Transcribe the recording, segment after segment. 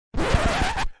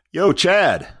Yo,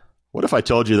 Chad, what if I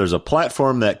told you there's a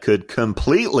platform that could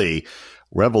completely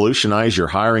revolutionize your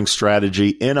hiring strategy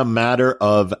in a matter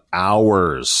of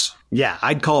hours? Yeah,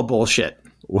 I'd call bullshit.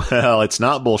 Well, it's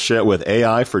not bullshit with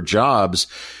AI for Jobs,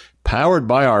 powered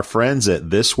by our friends at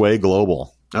This Way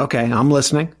Global. Okay, I'm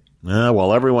listening.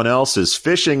 While everyone else is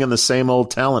fishing in the same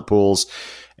old talent pools,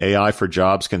 AI for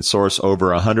Jobs can source over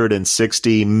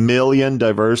 160 million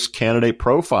diverse candidate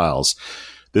profiles.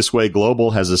 This Way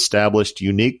Global has established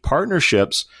unique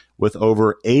partnerships with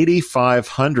over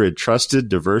 8,500 trusted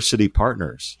diversity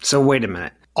partners. So wait a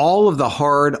minute. All of the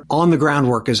hard on-the-ground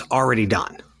work is already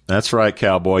done. That's right,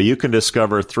 cowboy. You can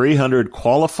discover 300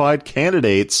 qualified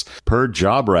candidates per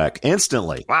job rec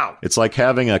instantly. Wow. It's like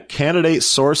having a candidate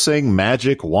sourcing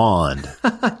magic wand.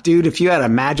 Dude, if you had a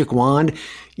magic wand,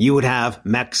 you would have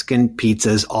Mexican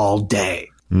pizzas all day.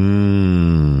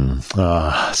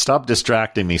 Stop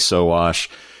distracting me, Sowash.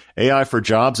 AI for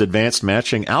Jobs advanced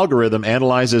matching algorithm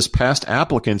analyzes past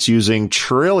applicants using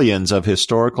trillions of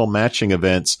historical matching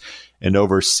events and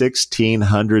over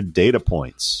 1,600 data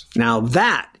points. Now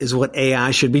that is what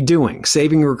AI should be doing,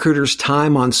 saving recruiters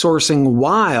time on sourcing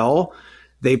while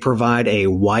they provide a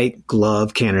white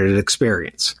glove candidate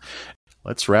experience.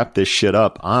 Let's wrap this shit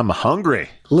up. I'm hungry.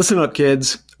 Listen up,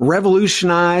 kids.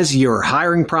 Revolutionize your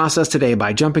hiring process today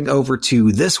by jumping over to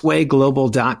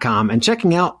thiswayglobal.com and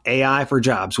checking out AI for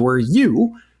Jobs, where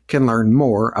you can learn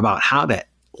more about how to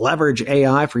leverage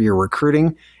AI for your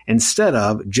recruiting instead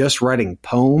of just writing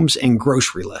poems and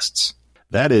grocery lists.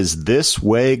 That is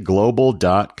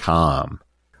thiswayglobal.com.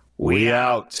 We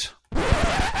out.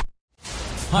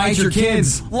 Hide your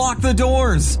kids. Lock the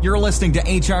doors. You're listening to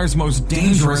HR's most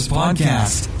dangerous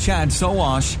podcast. Chad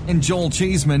Sowash and Joel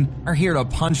Cheeseman are here to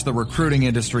punch the recruiting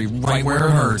industry right where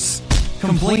it hurts.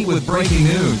 Complete with breaking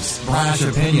news, brash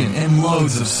opinion, and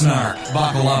loads of snark.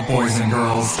 Buckle up, boys and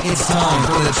girls. It's time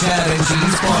for the Chad and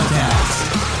Cheese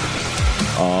Podcast.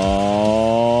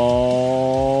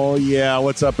 Oh, yeah.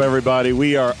 What's up, everybody?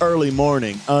 We are Early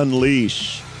Morning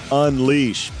Unleash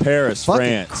Paris,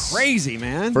 fucking France. Crazy,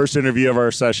 man. First interview of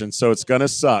our session, so it's going to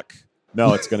suck.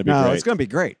 No, it's going to be no, great. it's going to be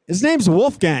great. His name's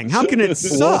Wolfgang. How can it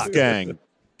suck? Wolfgang.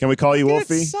 Can we call you How Wolfie?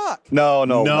 can it suck? No,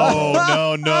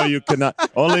 you cannot.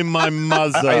 Only my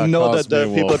mother. I know calls that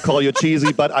me people Wolf. call you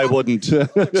cheesy, but I wouldn't.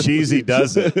 Cheesy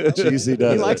does it. Cheesy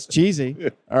does He it. likes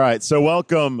cheesy. All right, so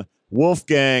welcome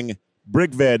Wolfgang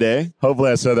Brickwedde.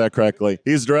 Hopefully I said that correctly.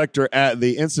 He's director at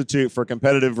the Institute for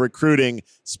Competitive Recruiting,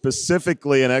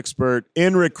 specifically an expert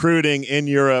in recruiting in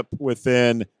Europe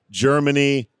within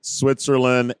Germany,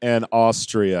 Switzerland, and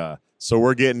Austria. So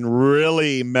we're getting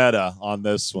really meta on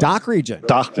this one. DACH region.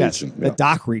 DACH Yes, region, the yeah.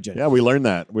 DACH region. Yeah, we learned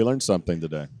that. We learned something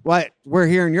today. What? We're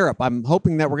here in Europe. I'm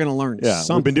hoping that we're going to learn Yeah,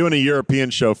 something. we've been doing a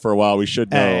European show for a while. We should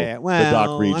know the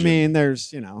DACH region. I mean,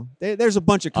 there's, there's a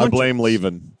bunch of countries. I blame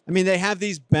leaving. I mean, they have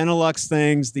these Benelux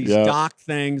things, these Yeah. DACH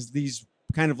things, these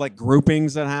kind of like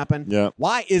groupings that happen. Yeah.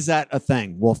 Why is that a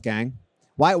thing, Wolfgang?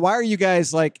 Why are you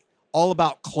guys like all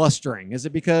about clustering? Is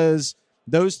it because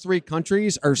those three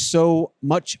countries are so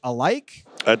much alike?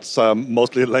 It's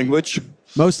mostly language.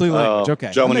 Mostly language,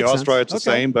 okay. Germany, That makes Austria, sense. it's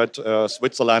the Okay. same, but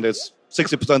Switzerland is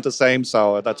 60% the same,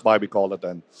 so that's why we call it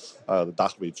then the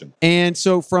DACH region. And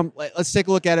so let's take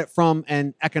a look at it from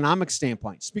an economic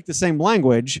standpoint. Speak the same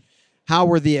language.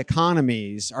 How are the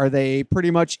economies? Are they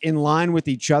pretty much in line with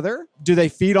each other? Do they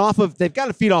they've got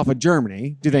to feed off of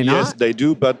Germany, do they not? Yes, they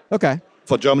do, but Okay.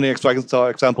 for Germany, for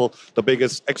example, the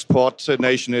biggest export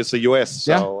nation is the US,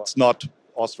 so it's not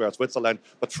Austria, Switzerland,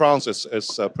 but France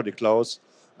is pretty close.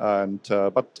 And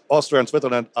but Austria and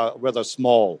Switzerland are rather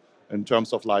small in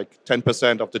terms of like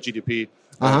 10% of the GDP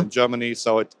in Germany,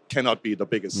 so it cannot be the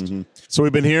biggest. Mm-hmm. So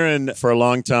we've been hearing for a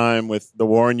long time with the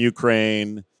war in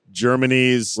Ukraine,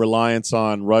 Germany's reliance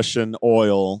on Russian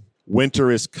oil.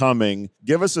 Winter is coming.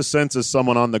 Give us a sense as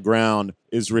someone on the ground.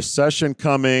 Is recession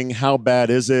coming? How bad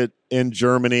is it in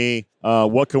Germany?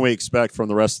 What can we expect from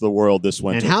the rest of the world this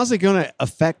winter? And how's it going to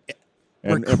affect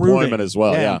And recruiting? employment as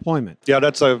well, yeah. Employment. Yeah,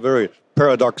 that's a very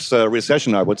paradox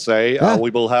recession, I would say. Yeah. We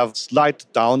will have slight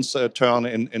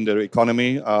downturn in the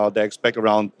economy. They expect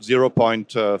around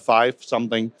 0.5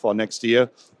 something for next year,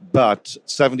 but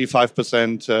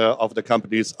 75% of the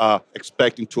companies are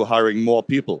expecting to hiring more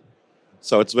people.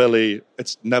 So it's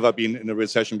never been in a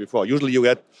recession before. Usually you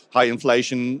get high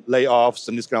inflation, layoffs,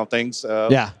 and these kind of things,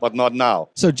 but not now.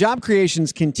 So job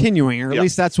creation's continuing, or at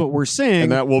least that's what we're seeing.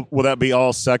 And that will that be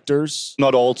all sectors?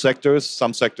 Not all sectors.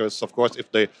 Some sectors, of course,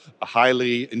 if they are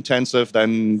highly intensive,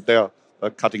 then they're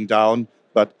cutting down.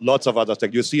 But lots of other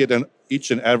sectors. You see it in each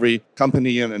and every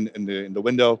company and in the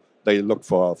window. They look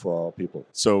for people.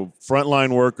 So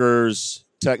frontline workers,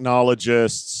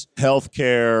 technologists,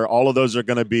 healthcare, all of those are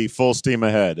going to be full steam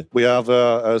ahead. We have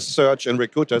a search in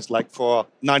recruiters, like for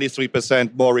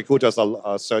 93% more recruiters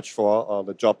are search for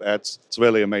the job ads. It's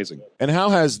really amazing. And how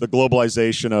has the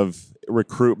globalization of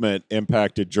recruitment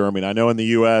impacted Germany? I know in the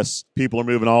U.S., people are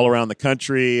moving all around the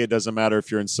country. It doesn't matter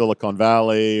if you're in Silicon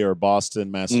Valley or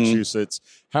Boston, Massachusetts.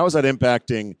 How is that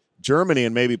impacting Germany?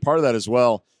 And maybe part of that as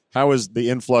well, how is the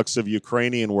influx of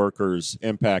Ukrainian workers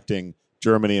impacting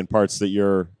Germany and parts that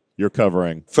you're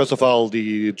covering? First of all,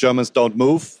 the Germans don't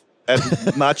move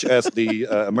as much as the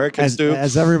Americans do.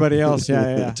 As everybody else,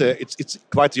 yeah. It's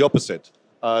quite the opposite.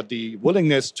 The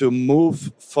willingness to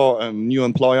move for a new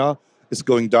employer is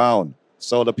going down.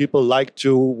 So the people like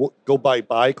to go by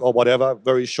bike or whatever,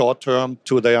 very short term,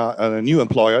 to their new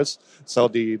employers. So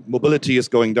the mobility is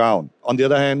going down. On the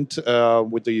other hand,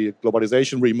 with the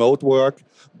globalization, remote work,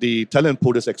 the talent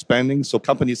pool is expanding. So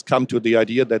companies come to the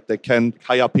idea that they can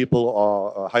hire people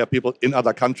or hire people in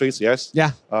other countries. Yes.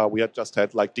 Yeah. We had just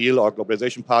had like Deal or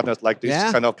globalization partners like these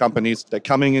kind of companies. They're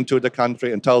coming into the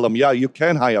country and tell them, yeah, you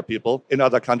can hire people in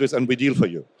other countries and we deal for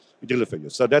you.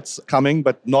 So that's coming,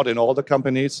 but not in all the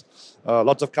companies.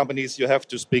 Lots of companies, you have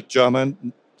to speak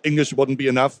German. English wouldn't be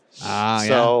enough.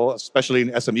 Especially in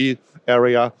SME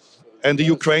area. And the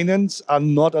Ukrainians are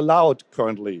not allowed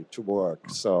currently to work.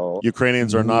 So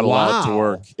Ukrainians are not allowed to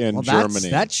work in Germany.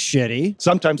 That's shitty.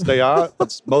 Sometimes they are,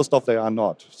 but most of them are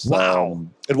not. So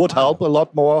it would help a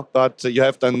lot more, but you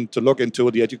have then to look into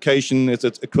the education. Is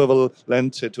it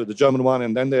equivalent to the German one?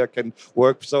 And then they can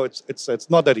work. So it's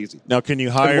not that easy. Now, can you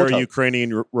hire a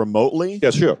Ukrainian remotely? Yeah,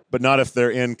 sure. But not if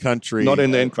they're in country. Not in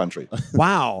the in-country.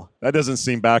 Wow. That doesn't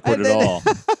seem backward at all.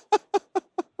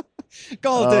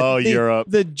 Europe.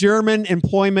 The German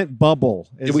employment bubble.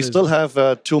 We still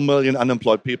have 2 million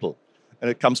unemployed people. And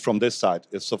it comes from this side.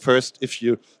 So first, if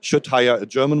you should hire a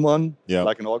German one,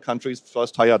 like in all countries,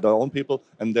 first hire their own people,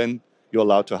 and then you're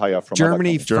allowed to hire from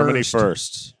Germany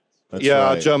first. That's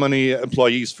right. Germany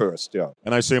employees first. Yeah,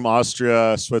 and I assume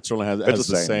Austria, Switzerland has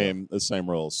the same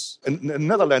rules. In the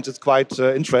Netherlands, it's quite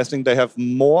interesting. They have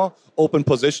more open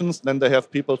positions than they have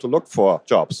people to look for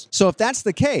jobs. So if that's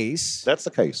the case,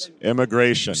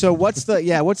 immigration. So what's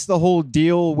the whole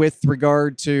deal with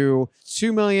regard to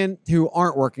 2 million who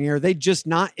aren't working? Are they just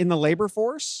not in the labor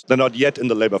force? They're not yet in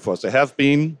the labor force. They have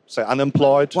been, say,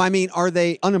 unemployed. Well, I mean, are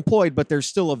they unemployed, but they're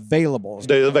still available?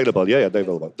 They're available. Yeah, they're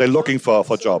available. They're looking for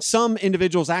jobs. Some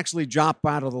individuals actually drop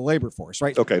out of the labor force,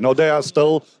 right? Okay. No, they are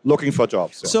still looking for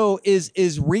jobs. Yeah. So is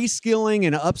reskilling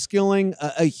and upskilling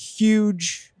a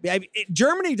huge...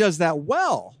 Germany does that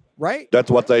well, right?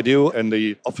 That's what they do in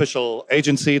the official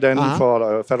agency then for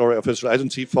the federal official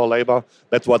agency for labor.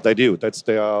 That's what they do. That's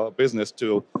their business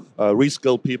to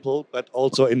reskill people, but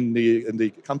also in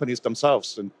the companies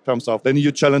themselves in terms of the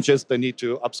new challenges, they need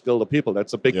to upskill the people.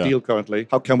 That's a big deal currently.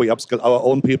 How can we upskill our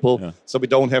own people so we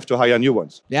don't have to hire new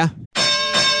ones? Yeah.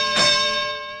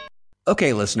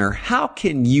 Okay, listener, how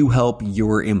can you help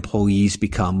your employees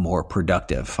become more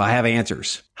productive? I have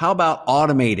answers. How about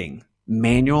automating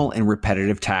manual and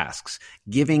repetitive tasks,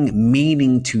 giving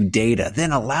meaning to data,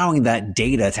 then allowing that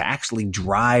data to actually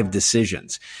drive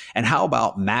decisions? And how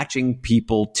about matching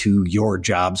people to your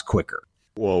jobs quicker?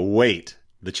 Well, wait.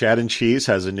 The Chad and Cheese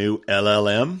has a new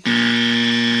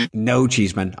LLM? No,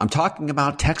 Cheeseman. I'm talking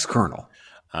about TextKernel.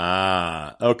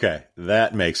 Okay.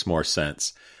 That makes more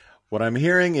sense. What I'm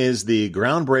hearing is the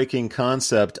groundbreaking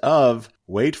concept of,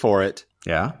 wait for it,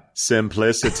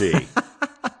 simplicity.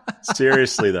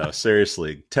 Seriously,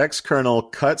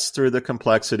 TextKernel cuts through the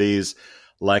complexities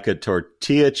like a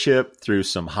tortilla chip through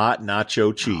some hot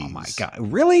nacho cheese. Oh, my God.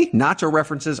 Really? Nacho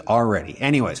references already.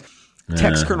 Anyways,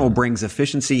 TextKernel brings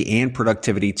efficiency and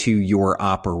productivity to your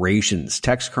operations.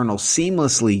 TextKernel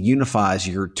seamlessly unifies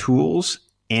your tools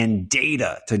and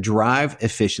data to drive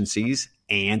efficiencies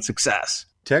and success.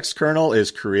 TextKernel is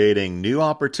creating new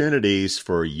opportunities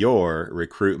for your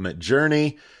recruitment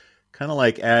journey, kind of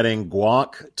like adding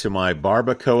guac to my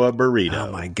barbacoa burrito.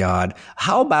 Oh, my God.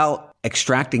 How about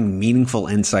extracting meaningful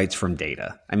insights from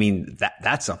data? I mean,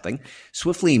 that's something.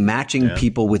 Swiftly matching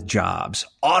people with jobs,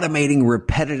 automating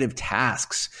repetitive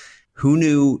tasks. Who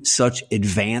knew such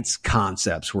advanced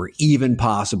concepts were even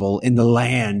possible in the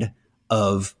land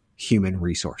of human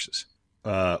resources?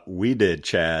 We did,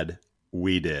 Chad.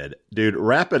 We did. Dude,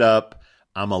 wrap it up.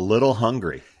 I'm a little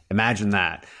hungry. Imagine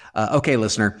that. Okay,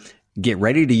 listener, get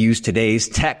ready to use today's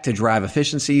tech to drive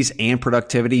efficiencies and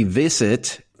productivity.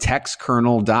 Visit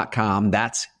textkernel.com.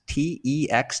 That's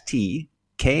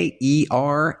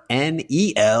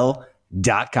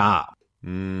TextKernel.com.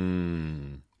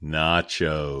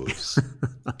 Nachos.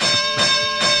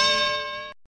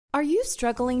 Are you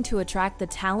struggling to attract the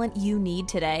talent you need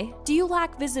today? Do you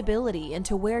lack visibility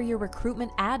into where your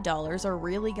recruitment ad dollars are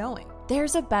really going?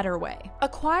 There's a better way.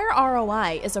 Acquire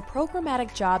ROI is a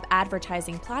programmatic job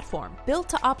advertising platform built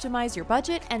to optimize your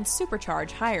budget and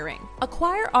supercharge hiring.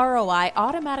 Acquire ROI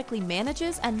automatically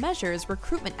manages and measures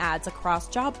recruitment ads across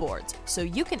job boards, so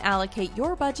you can allocate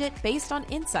your budget based on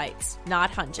insights, not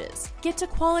hunches. Get to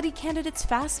quality candidates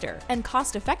faster and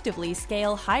cost-effectively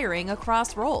scale hiring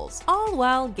across roles, all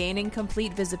while gaining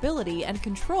complete visibility and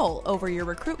control over your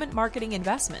recruitment marketing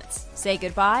investments. Say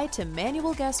goodbye to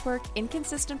manual guesswork,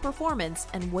 inconsistent performance,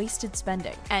 and wasted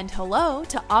spending. And hello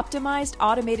to optimized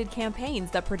automated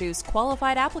campaigns that produce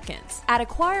qualified applicants. At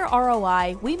Acquire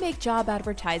ROI, we make job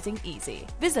advertising easy.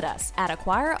 Visit us at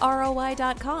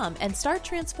acquireroi.com and start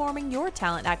transforming your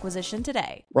talent acquisition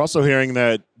today. We're also hearing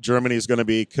that Germany is going to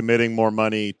be committing more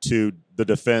money to the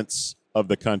defense of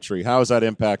the country. How is that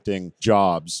impacting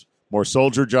jobs? More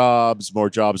soldier jobs, more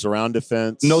jobs around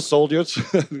defense? No soldiers.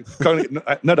 Currently,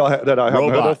 not that I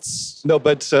haven't Robots. heard of. No,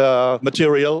 but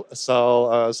material.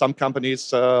 So some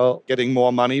companies getting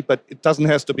more money, but it doesn't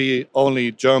have to be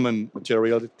only German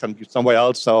material. It can be somewhere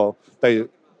else. So they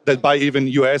buy even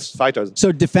U.S. fighters.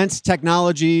 So defense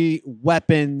technology,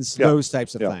 weapons, those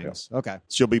types of things. Yeah. Okay.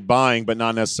 She'll be buying, but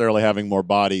not necessarily having more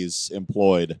bodies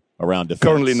employed around defense.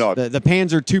 Currently not. The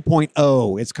Panzer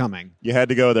 2.0 is coming. You had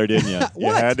to go there, didn't you?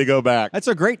 You had to go back. That's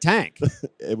a great tank.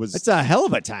 It's a hell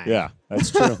of a tank. Yeah, that's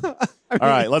true. All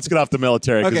right, let's get off the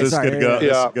military because this could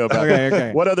go back.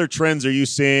 Okay. What other trends are you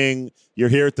seeing? You're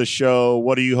here at the show.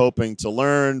 What are you hoping to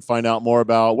learn, find out more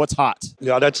about? What's hot?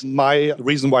 Yeah, that's my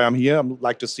reason why I'm here. I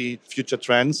like to see future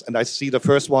trends. And I see the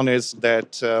first one is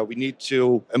that we need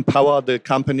to empower the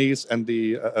companies and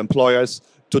the employers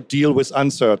to deal with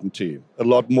uncertainty a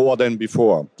lot more than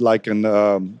before. Like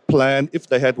a plan, if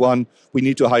they had one, we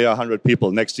need to hire 100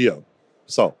 people next year.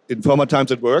 So in former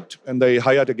times it worked and they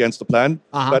hired against the plan.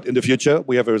 But in the future,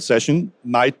 we have a recession,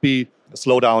 might be a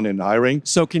slowdown in hiring.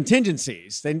 So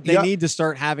contingencies, they need to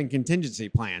start having contingency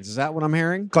plans. Is that what I'm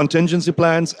hearing? Contingency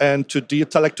plans and to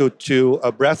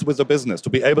breath with the business, to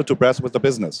be able to breath with the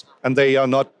business. And they are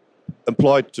not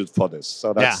employed for this.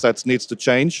 So that needs to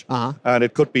change. And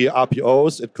it could be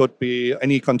RPOs, it could be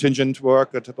any contingent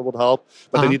work that would help.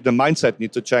 But the mindset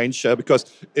needs to change because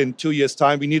in 2 years'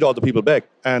 time, we need all the people back.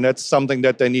 And that's something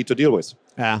that they need to deal with.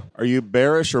 Yeah. Are you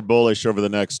bearish or bullish over the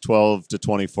next 12 to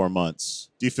 24 months?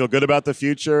 Do you feel good about the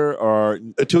future? Or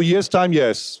 2 years' time,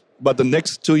 yes. But the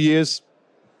next 2 years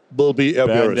will be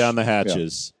batten down the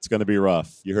hatches. Yeah. It's going to be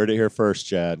rough. You heard it here first,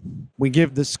 Chad. We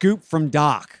give the scoop from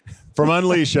Doc. From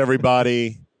Unleash,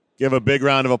 everybody. Give a big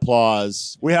round of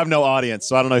applause. We have no audience,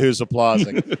 so I don't know who's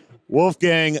applauding.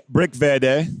 Wolfgang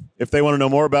Brickwedde, if they want to know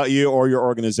more about you or your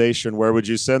organization, where would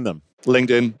you send them?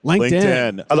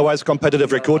 LinkedIn. Otherwise,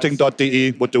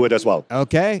 competitiverecruiting.de would do it as well.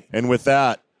 Okay. And with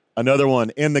that, another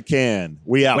one in the can.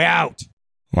 We out.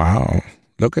 Wow.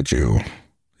 Look at you.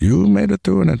 You made it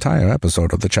through an entire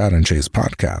episode of the Chad and Cheese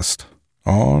podcast.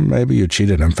 Or maybe you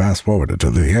cheated and fast-forwarded to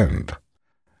the end.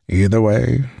 Either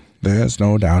way, there's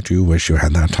no doubt you wish you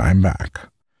had that time back.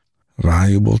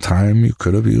 Valuable time you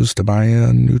could have used to buy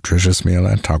a nutritious meal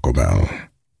at Taco Bell,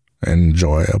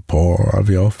 enjoy a pour of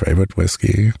your favorite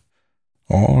whiskey,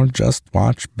 or just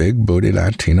watch big booty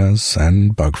Latinas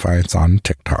and bug fights on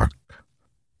TikTok.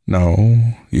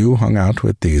 No, you hung out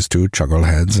with these two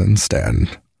chuckleheads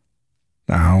instead.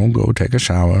 Now go take a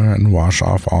shower and wash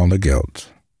off all the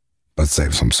guilt. But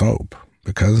save some soap,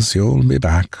 because you'll be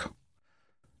back.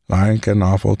 Like an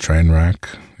awful train wreck,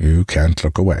 you can't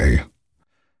look away.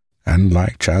 And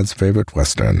like Chad's favorite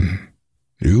Western,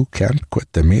 you can't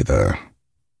quit them either.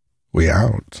 We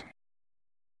out.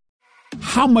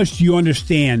 How much do you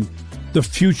understand the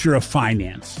future of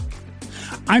finance?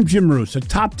 I'm Jim Roos, a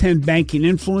top 10 banking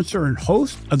influencer and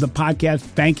host of the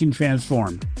podcast Banking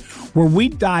Transformed, where we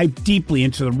dive deeply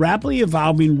into the rapidly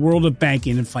evolving world of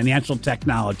banking and financial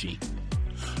technology.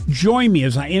 Join me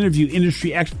as I interview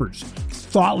industry experts,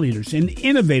 thought leaders, and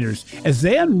innovators as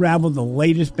they unravel the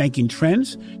latest banking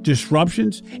trends,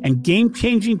 disruptions, and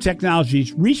game-changing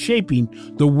technologies reshaping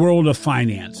the world of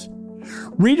finance.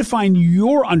 Redefine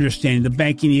your understanding of the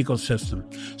banking ecosystem.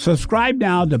 Subscribe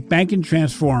now to Banking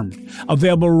Transformed,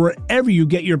 available wherever you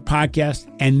get your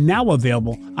podcast and now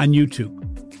available on YouTube.